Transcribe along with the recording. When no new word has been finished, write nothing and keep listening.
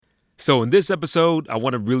So in this episode, I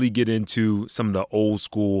want to really get into some of the old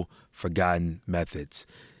school forgotten methods.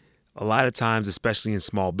 A lot of times, especially in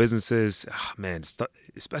small businesses,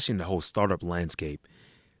 especially in the whole startup landscape,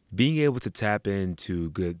 being able to tap into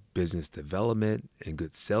good business development and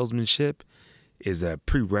good salesmanship is a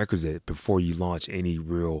prerequisite before you launch any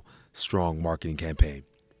real strong marketing campaign.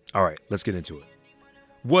 All right, let's get into it.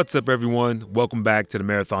 What's up, everyone? Welcome back to the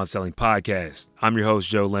Marathon Selling Podcast. I'm your host,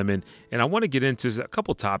 Joe Lemon, and I want to get into a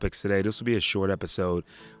couple topics today. This will be a short episode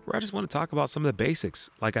where I just want to talk about some of the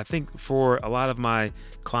basics. Like, I think for a lot of my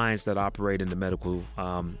clients that operate in the medical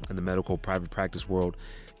private practice world,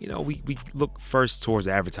 we look first towards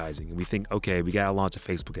advertising, and we think, okay, we got to launch a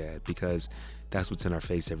Facebook ad because that's what's in our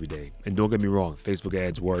face every day. And don't get me wrong, Facebook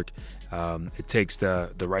ads work. It takes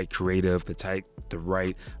the right creative, the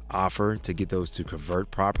right offer to get those to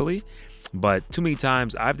convert properly. But too many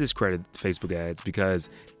times I've discredited Facebook ads because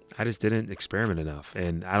I just didn't experiment enough.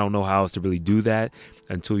 And I don't know how else to really do that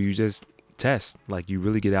until you just test. Like, you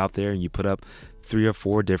really get out there and you put up 3 or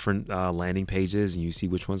 4 different landing pages and you see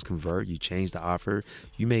which ones convert. You change the offer.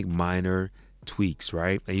 You make minor tweaks,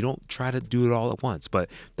 right? And you don't try to do it all at once, but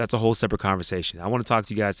that's a whole separate conversation. I want to talk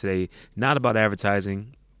to you guys today, not about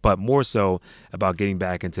advertising, but more so about getting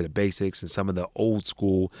back into the basics and some of the old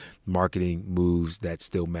school marketing moves that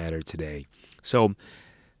still matter today. So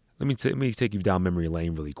let me take you down memory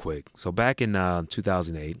lane really quick. So back in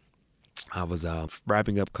 2008, I was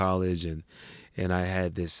wrapping up college and I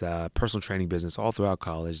had this personal training business all throughout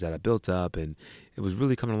college that I built up, and it was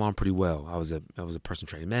really coming along pretty well. I was a personal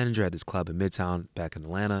training manager at this club in Midtown back in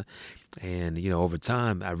Atlanta, and over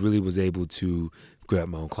time I really was able to grab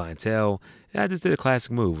my own clientele. And I just did a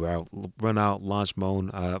classic move where I run out, launched my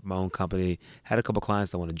own company, had a couple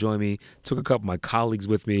clients that want to join me, took a couple of my colleagues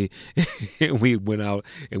with me, and we went out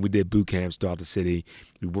and we did boot camps throughout the city.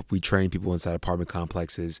 We trained people inside apartment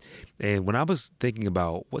complexes. And when I was thinking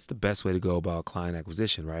about what's the best way to go about client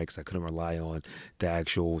acquisition, right? Because I couldn't rely on the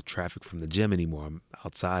actual traffic from the gym anymore. I'm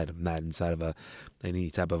outside. I'm not inside of any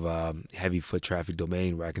type of heavy foot traffic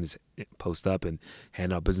domain where I can just post up and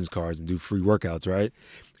hand out business cards and do free workouts, right?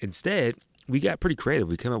 Instead, we got pretty creative.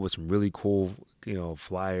 We came up with some really cool,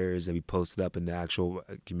 flyers that we posted up in the actual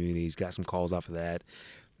communities, got some calls off of that.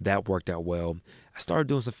 That worked out well. I started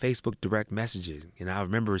doing some Facebook direct messages, and I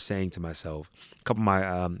remember saying to myself, a couple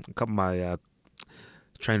of my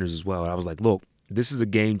trainers as well, and I was like, look, this is a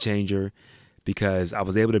game changer because I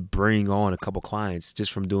was able to bring on a couple clients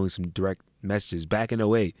just from doing some direct messages back in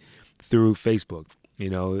 08 through Facebook.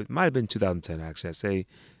 It might have been 2010, actually. I say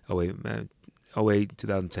 08,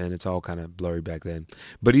 2010, it's all kind of blurry back then.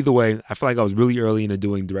 But either way, I feel like I was really early into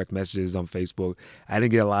doing direct messages on Facebook. I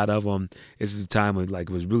didn't get a lot of them. This is a time when it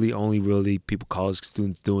was really only people, college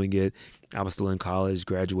students doing it. I was still in college,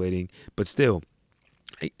 graduating, but still.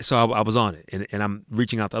 So I was on it, and I'm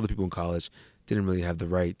reaching out to other people in college. Didn't really have the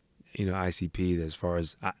right ICP as far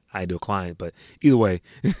as ideal client, but either way,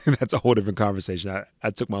 that's a whole different conversation. I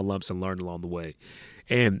took my lumps and learned along the way,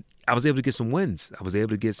 and I was able to get some wins. I was able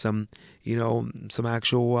to get some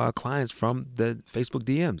actual clients from the Facebook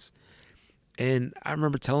DMs. And I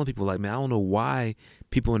remember telling people, like, man, I don't know why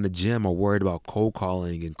people in the gym are worried about cold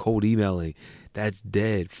calling and cold emailing. That's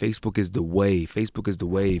dead. Facebook is the wave. Facebook is the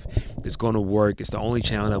wave. It's going to work. It's the only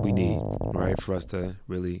channel that we need, right, for us to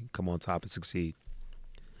really come on top and succeed.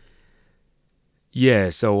 Yeah,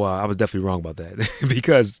 so I was definitely wrong about that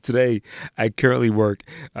because today I currently work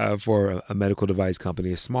for a medical device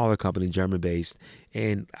company, a smaller company, German-based,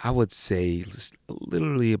 and I would say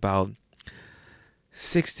literally about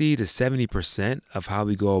 60 to 70% of how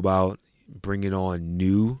we go about bringing on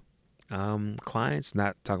new clients,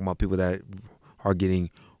 not talking about people that are getting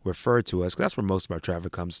referred to us, because that's where most of our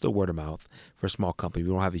traffic comes, still word of mouth. For a small company,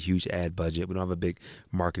 we don't have a huge ad budget. We don't have a big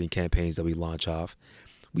marketing campaigns that we launch off.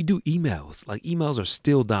 We do emails. Like, emails are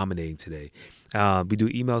still dominating today. We do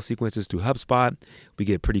email sequences through HubSpot. We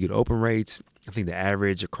get pretty good open rates. I think the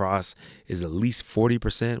average across is at least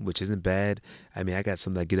 40%, which isn't bad. I mean, I got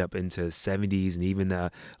some that get up into 70s and even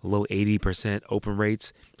low 80% open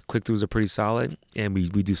rates. Click-throughs are pretty solid. And we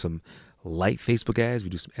do some light Facebook ads. We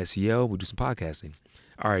do some SEO. We do some podcasting.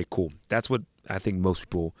 All right, cool. That's what I think most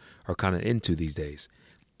people are kind of into these days.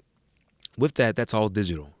 With that, that's all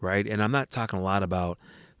digital, right? And I'm not talking a lot about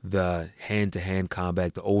the hand-to-hand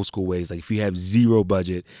combat, the old school ways. Like, if you have zero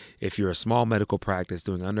budget, if you're a small medical practice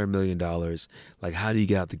doing under $1 million, like, how do you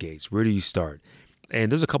get out the gates? Where do you start?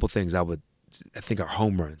 And there's a couple things I think are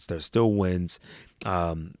home runs. There's still wins.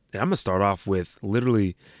 And I'm going to start off with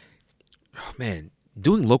literally,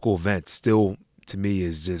 doing local events still, to me,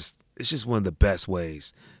 it's just one of the best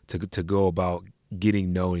ways to go about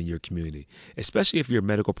getting known in your community, especially if you're a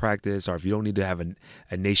medical practice or if you don't need to have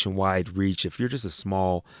a nationwide reach. If you're just a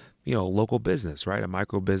small, local business, right? A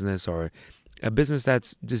micro business or a business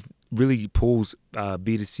that's just really pulls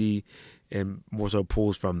B2C and more so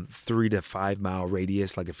pulls from 3 to 5 mile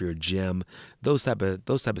radius. Like if you're a gym, those type of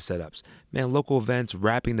setups, man, local events,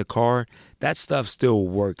 wrapping the car, that stuff still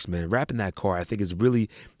works, man. Wrapping that car, I think is really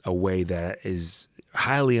a way that is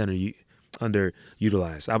highly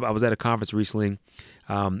underutilized. I was at a conference recently,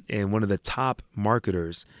 and one of the top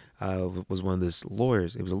marketers was one of this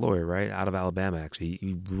lawyers. He was a lawyer, right, out of Alabama. Actually,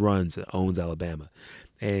 he owns Alabama,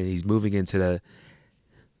 and he's moving into the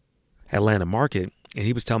Atlanta market. And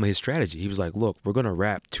he was telling me his strategy. He was like, "Look, we're gonna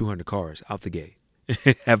wrap 200 cars out the gate,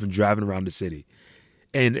 have them driving around the city."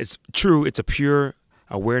 And it's true. It's a pure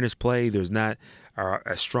awareness play. There's not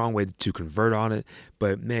a strong way to convert on it,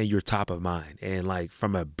 but man, you're top of mind. And like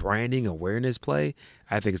from a branding awareness play,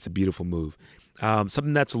 I think it's a beautiful move.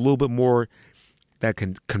 Something that's a little bit more that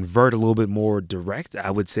can convert a little bit more direct,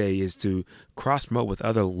 I would say, is to cross promote with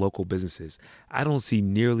other local businesses. I don't see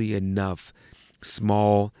nearly enough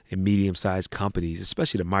small and medium-sized companies,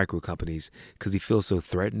 especially the micro companies, because they feel so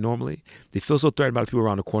threatened normally. They feel so threatened by the people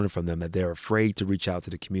around the corner from them that they're afraid to reach out to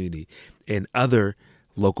the community and other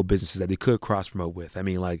local businesses that they could cross-promote with. I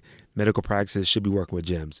mean, like medical practices should be working with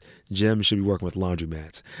gyms. Gyms should be working with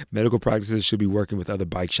laundromats. Medical practices should be working with other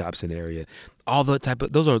bike shops in the area. All the type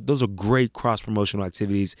of those are great cross-promotional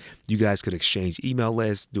activities. You guys could exchange email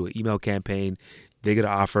lists, do an email campaign. They get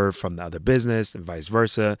an offer from the other business and vice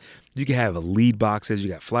versa. You can have lead boxes.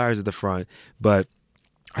 You got flyers at the front, but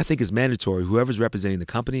I think it's mandatory. Whoever's representing the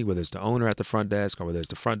company, whether it's the owner at the front desk or whether it's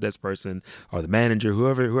the front desk person or the manager,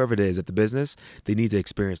 whoever it is at the business, they need to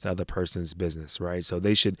experience the other person's business, right? So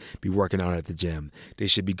they should be working out at the gym. They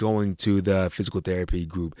should be going to the physical therapy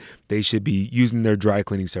group. They should be using their dry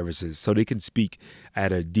cleaning services so they can speak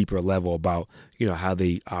at a deeper level about, how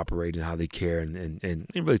they operate and how they care and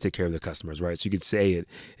really take care of their customers, right? So you can say it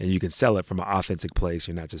and you can sell it from an authentic place.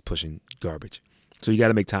 You're not just pushing garbage. So you got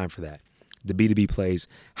to make time for that. The B2B plays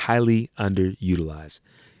highly underutilized.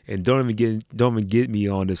 And don't even get me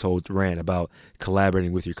on this whole rant about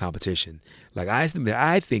collaborating with your competition. Like I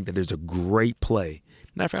think that there's a great play.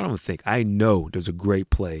 Matter of fact, I don't think. I know there's a great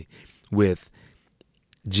play with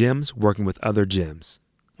gyms working with other gyms.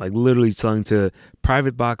 Like literally selling to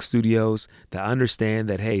private box studios that understand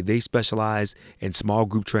that, hey, they specialize in small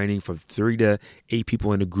group training from 3 to 8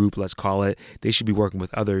 people in a group, let's call it. They should be working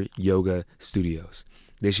with other yoga studios.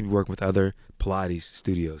 They should be working with other Pilates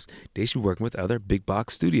studios. They should be working with other big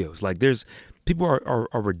box studios. Like people are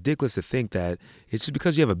ridiculous to think that it's just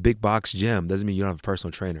because you have a big box gym doesn't mean you don't have a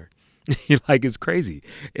personal trainer. Like it's crazy.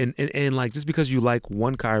 And like just because you like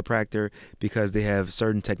one chiropractor because they have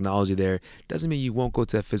certain technology there doesn't mean you won't go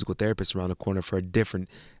to a physical therapist around the corner for a different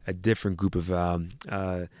group of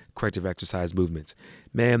corrective exercise movements.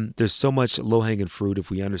 Man, there's so much low-hanging fruit if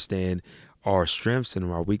we understand our strengths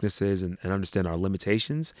and our weaknesses and understand our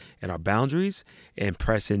limitations and our boundaries and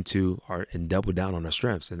press into and double down on our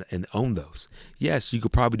strengths and own those. Yes, you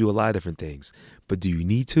could probably do a lot of different things, but do you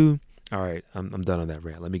need to? All right, I'm done on that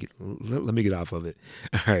rant. Let me get off of it.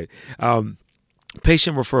 All right.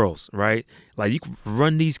 Patient referrals, right? Like you can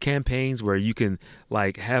run these campaigns where you can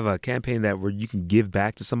like have a campaign where you can give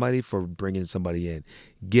back to somebody for bringing somebody in,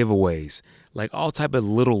 giveaways, like all type of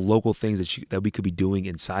little local things that we could be doing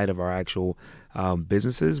inside of our actual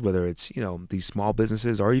businesses, whether it's these small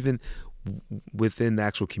businesses or even within the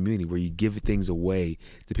actual community where you give things away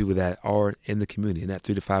to people that are in the community in that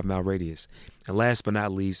 3 to 5 mile radius. And last but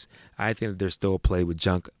not least, I think that there's still a play with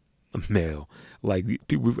junk mail. Like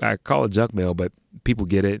people, I call it junk mail, but people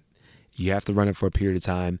get it. You have to run it for a period of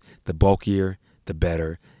time. The bulkier, the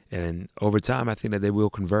better. And over time, I think that they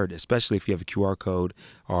will convert, especially if you have a QR code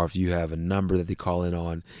or if you have a number that they call in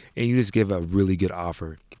on and you just give a really good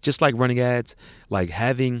offer. Just like running ads, like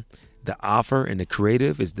having the offer and the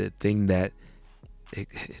creative is the thing that's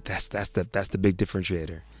the big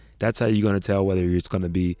differentiator. That's how you're going to tell whether it's going to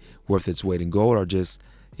be worth its weight in gold or just,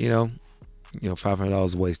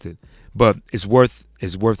 $500 wasted. But it's worth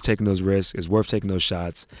taking those risks. It's worth taking those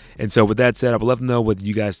shots. And so with that said, I would love to know what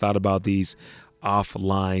you guys thought about these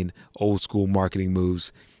offline old school marketing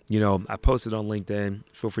moves. I posted on LinkedIn.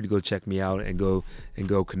 Feel free to go check me out and go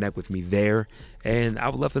connect with me there. And I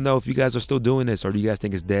would love to know if you guys are still doing this or do you guys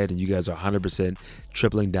think it's dead and you guys are 100%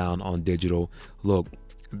 tripling down on digital. Look,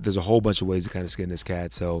 there's a whole bunch of ways to kind of skin this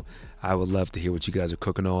cat. So I would love to hear what you guys are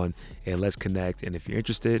cooking on and let's connect. And if you're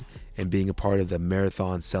interested in being a part of the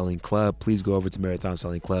Marathon Selling Club, please go over to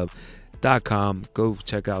marathonsellingclub.com. Go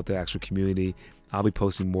check out the actual community. I'll be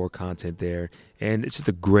posting more content there. And it's just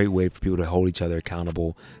a great way for people to hold each other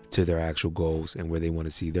accountable to their actual goals and where they want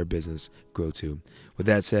to see their business grow to. With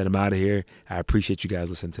that said, I'm out of here. I appreciate you guys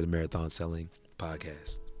listening to the Marathon Selling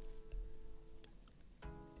Podcast.